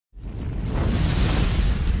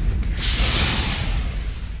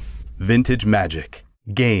Vintage Magic.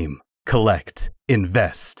 Game, collect,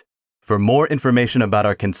 invest. For more information about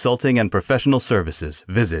our consulting and professional services,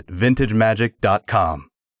 visit vintagemagic.com.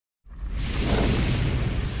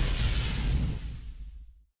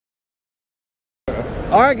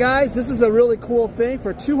 All right, guys, this is a really cool thing.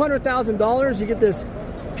 For $200,000, you get this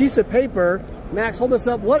piece of paper. Max, hold this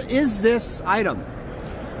up. What is this item?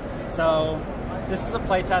 So, this is a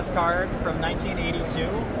playtest card from 1982,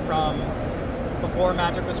 from before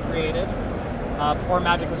Magic was created. Before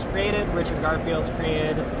Magic was created, Richard Garfield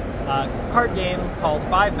created a card game called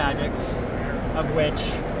Five Magics, of which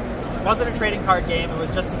wasn't a trading card game. It was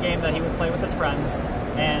just a game that he would play with his friends,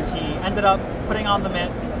 and he ended up putting it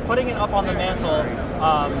up on the mantle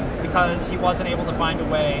because he wasn't able to find a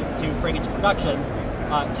way to bring it to production.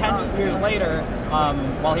 10 years later,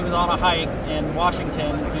 while he was on a hike in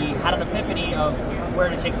Washington, he had an epiphany of where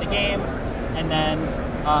to take the game, and then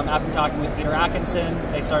after talking with Peter Atkinson,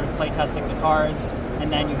 they started playtesting the cards,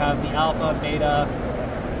 and then you have the Alpha, Beta,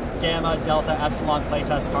 Gamma, Delta, Epsilon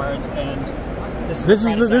playtest cards, and this is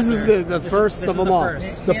the first of them all.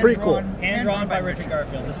 The prequel. Hand-drawn by Richard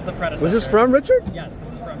Garfield. This is the predecessor. Was this from Richard? Yes,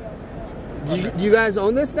 this is from. Do you guys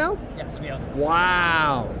own this now? Yes, we own this.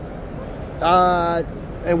 Wow.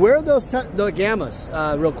 And where are those the gammas,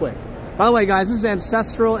 real quick? By the way, guys, this is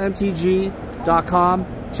ancestralmtg.com.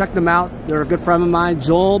 Check them out. They're a good friend of mine,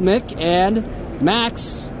 Joel, Mick, and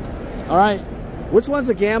Max. All right. Which one's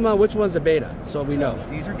a gamma? Which one's a beta? So we know.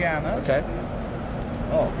 These are gammas. Okay.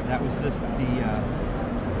 Oh, that was the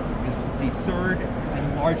third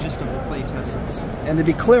and largest of the play tests. And to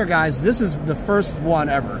be clear, guys, this is the first one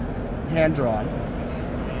ever, hand drawn.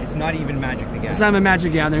 It's not even Magic the Gathering. It's not even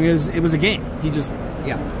Magic Gathering. It was a game. He just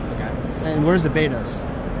Okay. And where's the betas?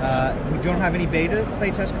 We don't have any beta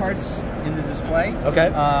playtest cards in the display. Okay.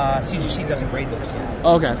 CGC doesn't grade those yet.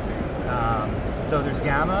 Okay. So there's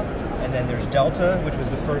Gamma, and then there's Delta, which was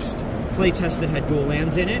the first playtest that had dual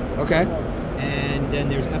lands in it. Okay. And then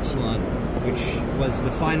there's Epsilon, which was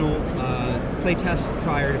the final playtest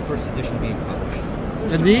prior to first edition being published.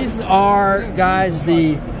 And these are, guys,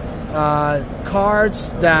 the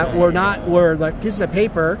cards that were like pieces of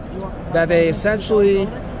paper that they essentially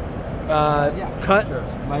hand cut,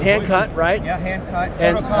 right? Yeah, hand cut,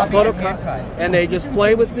 and photocopied, hand cut. And they just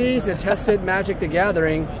play with these and tested Magic the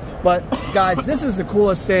Gathering. But guys, this is the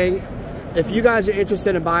coolest thing. If you guys are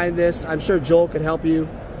interested in buying this, I'm sure Joel could help you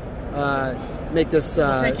make this.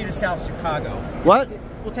 We'll take you to South Chicago. What?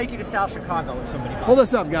 We'll take you to South Chicago if somebody buys. Hold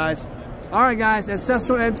this up, guys. All right, guys.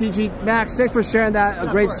 Ancestral MTG. Max, thanks for sharing that. A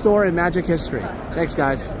great story in Magic history. Thanks,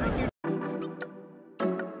 guys. Thank you.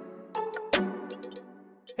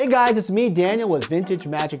 Hey guys, it's me, Daniel, with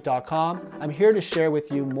VintageMagic.com. I'm here to share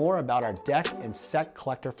with you more about our deck and set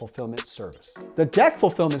collector fulfillment service. The deck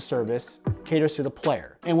fulfillment service caters to the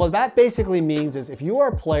player. And what that basically means is if you are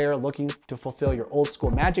a player looking to fulfill your old school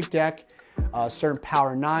Magic deck, certain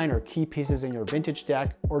Power 9 or key pieces in your Vintage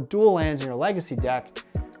deck, or dual lands in your Legacy deck,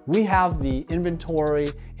 we have the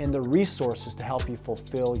inventory and the resources to help you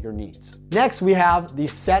fulfill your needs. Next, we have the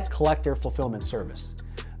set collector fulfillment service.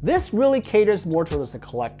 This really caters more towards the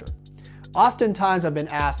collector. Oftentimes I've been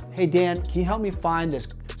asked, hey Dan, can you help me find this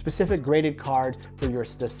specific graded card for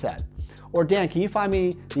this set? Or Dan, can you find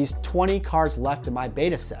me these 20 cards left in my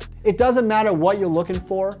beta set? It doesn't matter what you're looking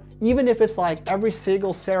for, even if it's like every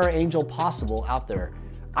single Sarah Angel possible out there,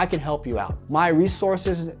 I can help you out. My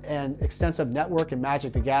resources and extensive network in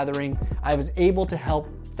Magic the Gathering, I was able to help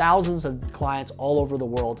thousands of clients all over the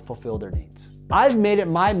world fulfill their needs. I've made it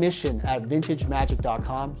my mission at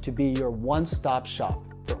VintageMagic.com to be your one-stop shop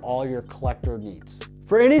for all your collector needs.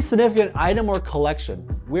 For any significant item or collection,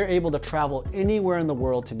 we're able to travel anywhere in the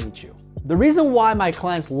world to meet you. The reason why my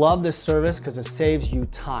clients love this service is because it saves you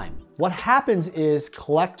time. What happens is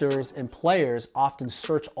collectors and players often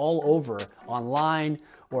search all over online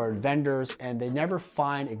or vendors and they never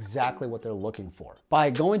find exactly what they're looking for.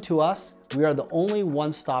 By going to us, we are the only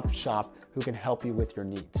one-stop shop who can help you with your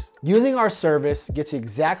needs. Using our service gets you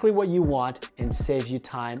exactly what you want and saves you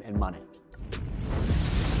time and money.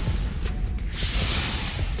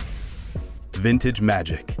 Vintage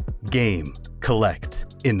Magic. Game, collect,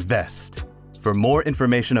 invest. For more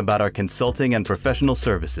information about our consulting and professional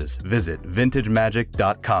services, visit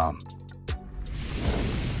vintagemagic.com.